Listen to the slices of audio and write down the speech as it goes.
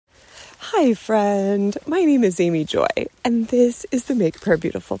Hi, friend. My name is Amy Joy, and this is the Make Prayer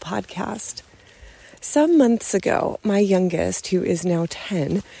Beautiful podcast. Some months ago, my youngest, who is now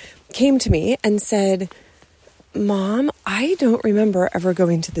 10, came to me and said, Mom, I don't remember ever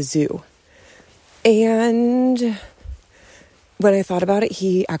going to the zoo. And when I thought about it,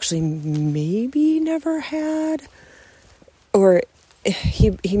 he actually maybe never had, or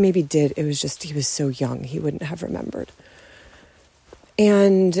he maybe did. It was just, he was so young, he wouldn't have remembered.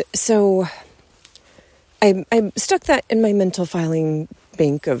 And so I stuck that in my mental filing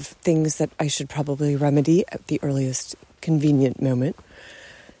bank of things that I should probably remedy at the earliest convenient moment.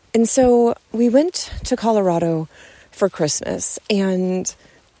 And so we went to Colorado for Christmas and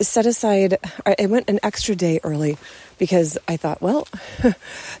set aside, I went an extra day early because I thought, well,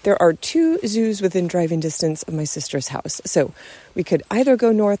 there are 2 zoos within driving distance of my sister's house. So we could either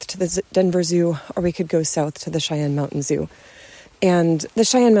go north to the Denver Zoo or we could go south to the Cheyenne Mountain Zoo. And the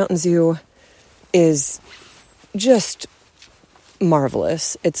Cheyenne Mountain Zoo is just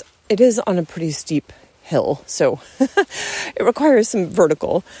marvelous. It is on a pretty steep hill, so it requires some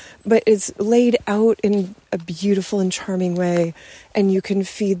vertical, but it's laid out in a beautiful and charming way, and you can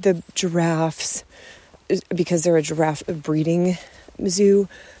feed the giraffes because they're a giraffe breeding zoo,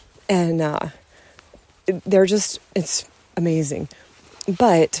 and it's amazing.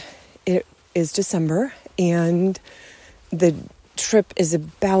 But it is December, and the trip is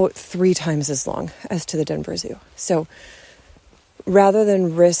about 3 times as long as to the Denver Zoo. So rather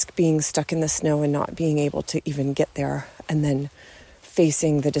than risk being stuck in the snow and not being able to even get there and then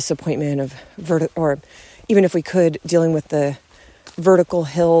facing the disappointment of or even if we could, dealing with the vertical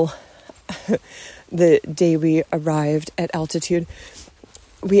hill the day we arrived at altitude,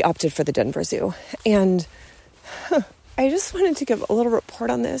 we opted for the Denver Zoo. And I just wanted to give a little report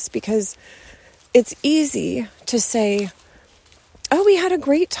on this because it's easy to say, oh, we had a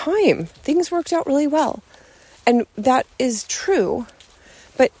great time. Things worked out really well. And that is true.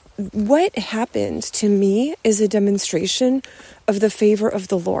 But what happened to me is a demonstration of the favor of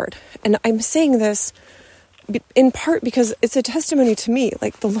the Lord. And I'm saying this in part because it's a testimony to me.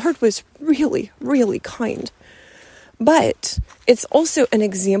 Like, the Lord was really, really kind. But it's also an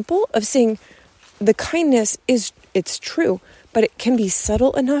example of saying the kindness it's true, but it can be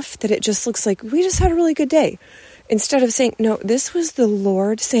subtle enough that it just looks like we just had a really good day. Instead of saying, no, this was the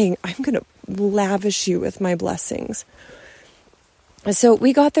Lord saying, I'm going to lavish you with my blessings. And so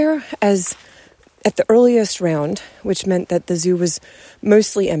we got there at the earliest round, which meant that the zoo was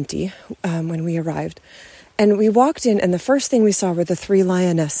mostly empty when we arrived. And we walked in, and the first thing we saw were the 3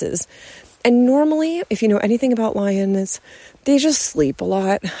 lionesses. And normally, if you know anything about lions, they just sleep a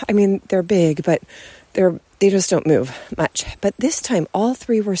lot. I mean, they're big, but they just don't move much. But this time, all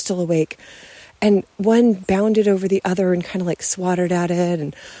 3 were still awake. And one bounded over the other and kind of like swatted at it,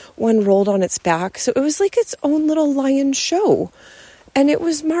 and one rolled on its back. So it was like its own little lion show, and it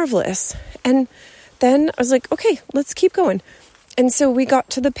was marvelous. And then I was like, okay, let's keep going. And so we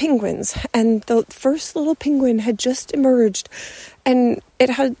got to the penguins, and the first little penguin had just emerged, and it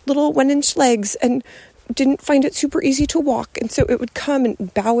had little 1-inch legs and didn't find it super easy to walk. And so it would come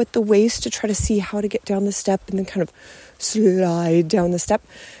and bow at the waist to try to see how to get down the step, and then kind of slide down the step,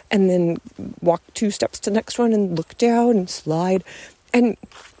 and then walk 2 steps to the next one and look down and slide. And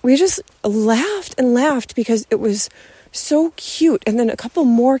we just laughed and laughed because it was so cute. And then a couple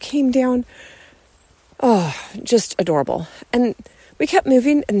more came down. Oh, just adorable. And we kept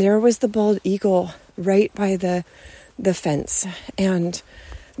moving, and there was the bald eagle right by the fence. And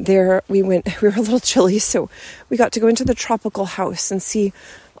there we went. We were a little chilly, so we got to go into the tropical house and see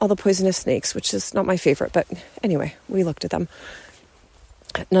all the poisonous snakes, which is not my favorite. But anyway, we looked at them.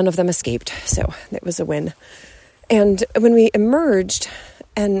 None of them escaped, so it was a win. And when we emerged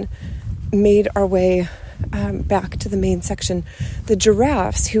and made our way back to the main section, the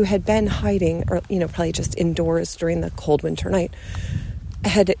giraffes, who had been hiding, or probably just indoors during the cold winter night,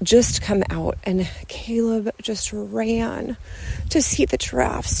 had just come out, and Caleb just ran to see the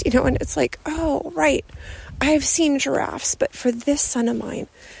giraffes, and it's like, oh, right, I've seen giraffes, but for this son of mine,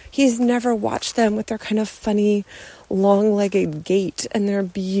 he's never watched them with their kind of funny, long-legged gait and their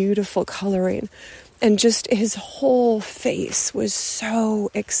beautiful coloring. And just his whole face was so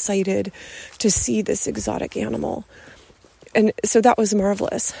excited to see this exotic animal. And so that was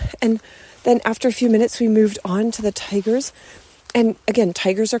marvelous. And then after a few minutes, we moved on to the tigers. And again,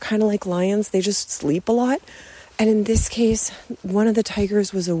 tigers are kind of like lions. They just sleep a lot. And in this case, one of the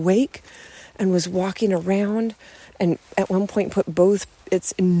tigers was awake and was walking around, and at one point put both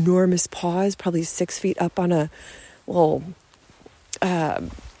its enormous paws, probably 6 feet up on a little, I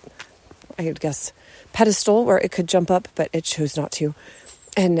would guess, pedestal where it could jump up, but it chose not to.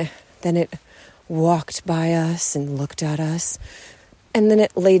 And then it walked by us and looked at us, and then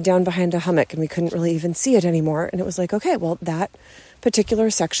it laid down behind a hummock and we couldn't really even see it anymore. And it was like, okay, well, that particular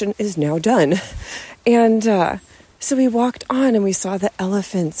section is now done. And so we walked on and we saw the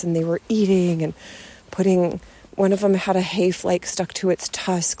elephants, and they were eating and putting, one of them had a hay flake stuck to its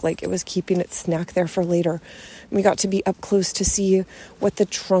tusk, like it was keeping its snack there for later. And we got to be up close to see what the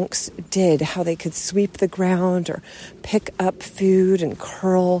trunks did, how they could sweep the ground or pick up food and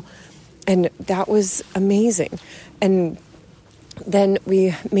curl. And that was amazing. And then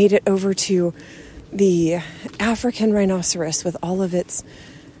we made it over to the African rhinoceros with all of its,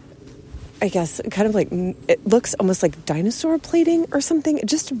 I guess, kind of like, it looks almost like dinosaur plating or something.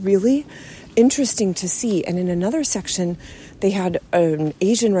 Just really interesting to see. And in another section, they had an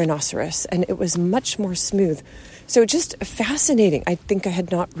Asian rhinoceros, and it was much more smooth. So just fascinating. I think I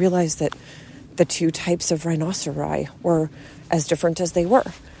had not realized that the two types of rhinoceri were as different as they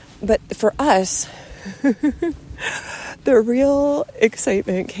were. But for us, the real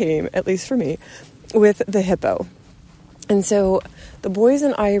excitement came, at least for me, with the hippo. And so the boys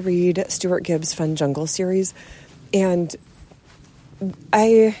and I read Stuart Gibbs' Fun Jungle series, and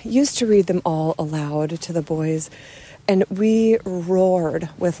I used to read them all aloud to the boys, and we roared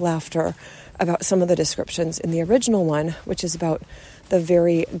with laughter about some of the descriptions in the original one, which is about the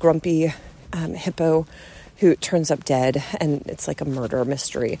very grumpy hippo who turns up dead, and it's like a murder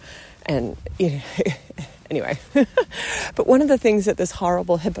mystery. And anyway, but one of the things that this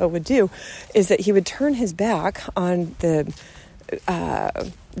horrible hippo would do is that he would turn his back on the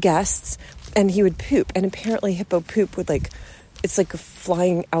guests, and he would poop. And apparently hippo poop would it's like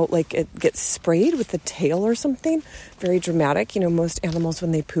flying out, like it gets sprayed with the tail or something. Very dramatic. Most animals,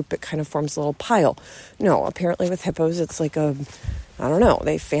 when they poop, it kind of forms a little pile. No, apparently with hippos, it's like I don't know,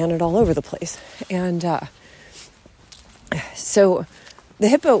 they fan it all over the place. And so the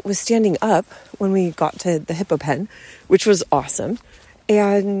hippo was standing up when we got to the hippo pen, which was awesome.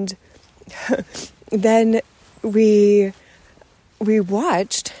 And then we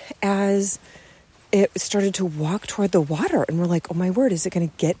watched as it started to walk toward the water, and we're like, oh my word, is it going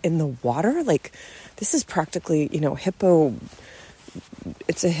to get in the water? Like, this is practically, hippo,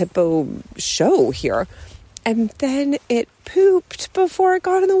 it's a hippo show here. And then it pooped before it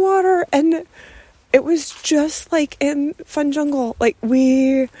got in the water, and it was just like in Fun Jungle. Like,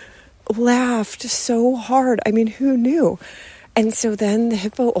 we laughed so hard. I mean, who knew? And so then the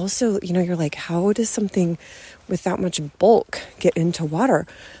hippo also, you're like, how does something with that much bulk get into water?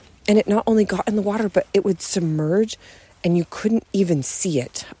 And it not only got in the water, but it would submerge and you couldn't even see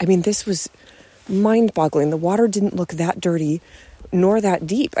it. I mean, this was mind-boggling. The water didn't look that dirty nor that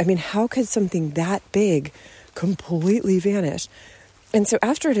deep. I mean, how could something that big completely vanish? And so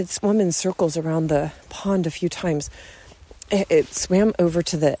after it had swum in circles around the pond a few times, it swam over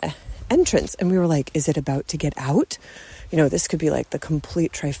to the entrance, and we were like, is it about to get out? This could be like the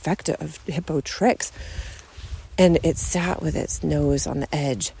complete trifecta of hippo tricks. And it sat with its nose on the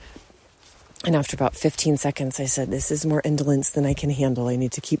edge. And after about 15 seconds, I said, this is more indolence than I can handle. I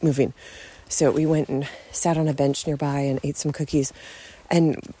need to keep moving. So we went and sat on a bench nearby and ate some cookies.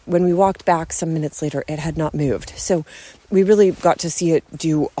 And when we walked back some minutes later, it had not moved. So we really got to see it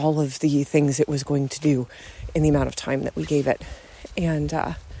do all of the things it was going to do in the amount of time that we gave it. And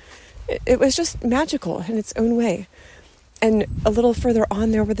it was just magical in its own way. And a little further on,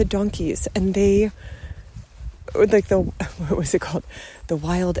 there were the donkeys, and they, like what was it called? The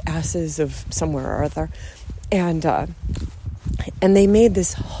wild asses of somewhere or other. And they made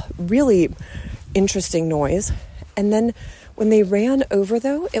this really interesting noise. And then when they ran over,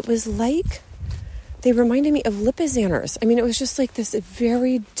 though, it was like they reminded me of lipizaners. I mean, it was just like this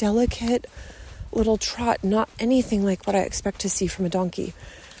very delicate little trot, not anything like what I expect to see from a donkey.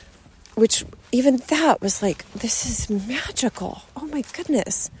 Which even that was like, this is magical. Oh my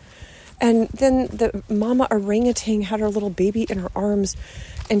goodness. And then the mama orangutan had her little baby in her arms,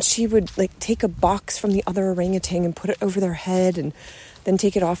 and she would like take a box from the other orangutan and put it over their head and then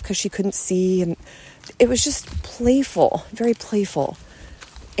take it off because she couldn't see. And it was just playful, very playful.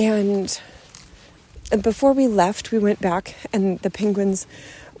 And before we left, we went back, and the penguins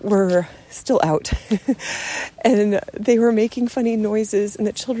were still out and they were making funny noises, and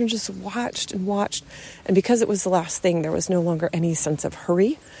the children just watched and watched. And because it was the last thing, there was no longer any sense of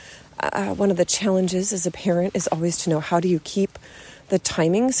hurry. One of the challenges as a parent is always to know, how do you keep the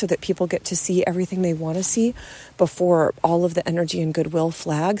timing so that people get to see everything they want to see before all of the energy and goodwill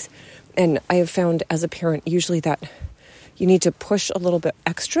flags. And I have found as a parent, usually that you need to push a little bit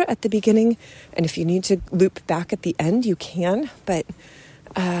extra at the beginning, and if you need to loop back at the end, you can. But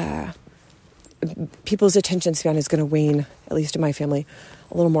people's attention span is going to wane, at least in my family,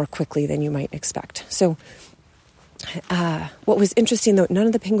 a little more quickly than you might expect. So what was interesting, though, none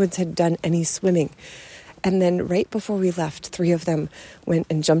of the penguins had done any swimming. And then right before we left, 3 of them went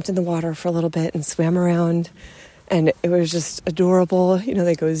and jumped in the water for a little bit and swam around. And it was just adorable.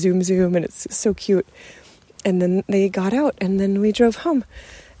 They go zoom, zoom, and it's so cute. And then they got out, and then we drove home.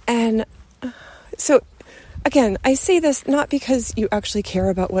 And so, again, I say this not because you actually care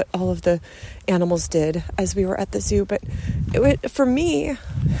about what all of the animals did as we were at the zoo, but for me,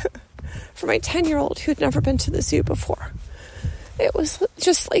 for my 10-year-old who'd never been to the zoo before, it was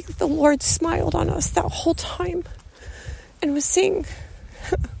just like the Lord smiled on us that whole time and was saying,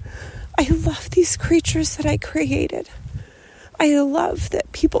 I love these creatures that I created. I love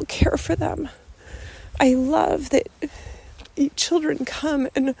that people care for them. I love that children come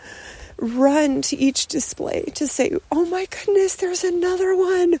and run to each display to say, oh my goodness, there's another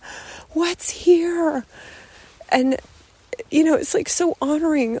one. What's here? And, it's like so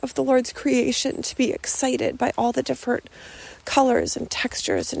honoring of the Lord's creation to be excited by all the different colors and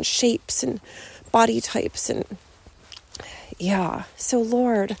textures and shapes and body types. And yeah, so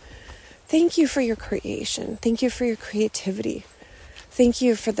Lord, thank you for your creation. Thank you for your creativity. Thank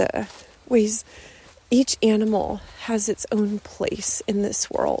you for the ways each animal has its own place in this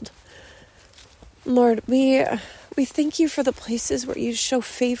world. Lord, we thank you for the places where you show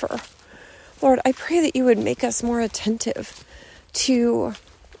favor. Lord, I pray that you would make us more attentive to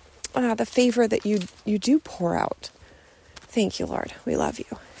the favor that you do pour out. Thank you, Lord. We love you.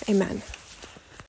 Amen.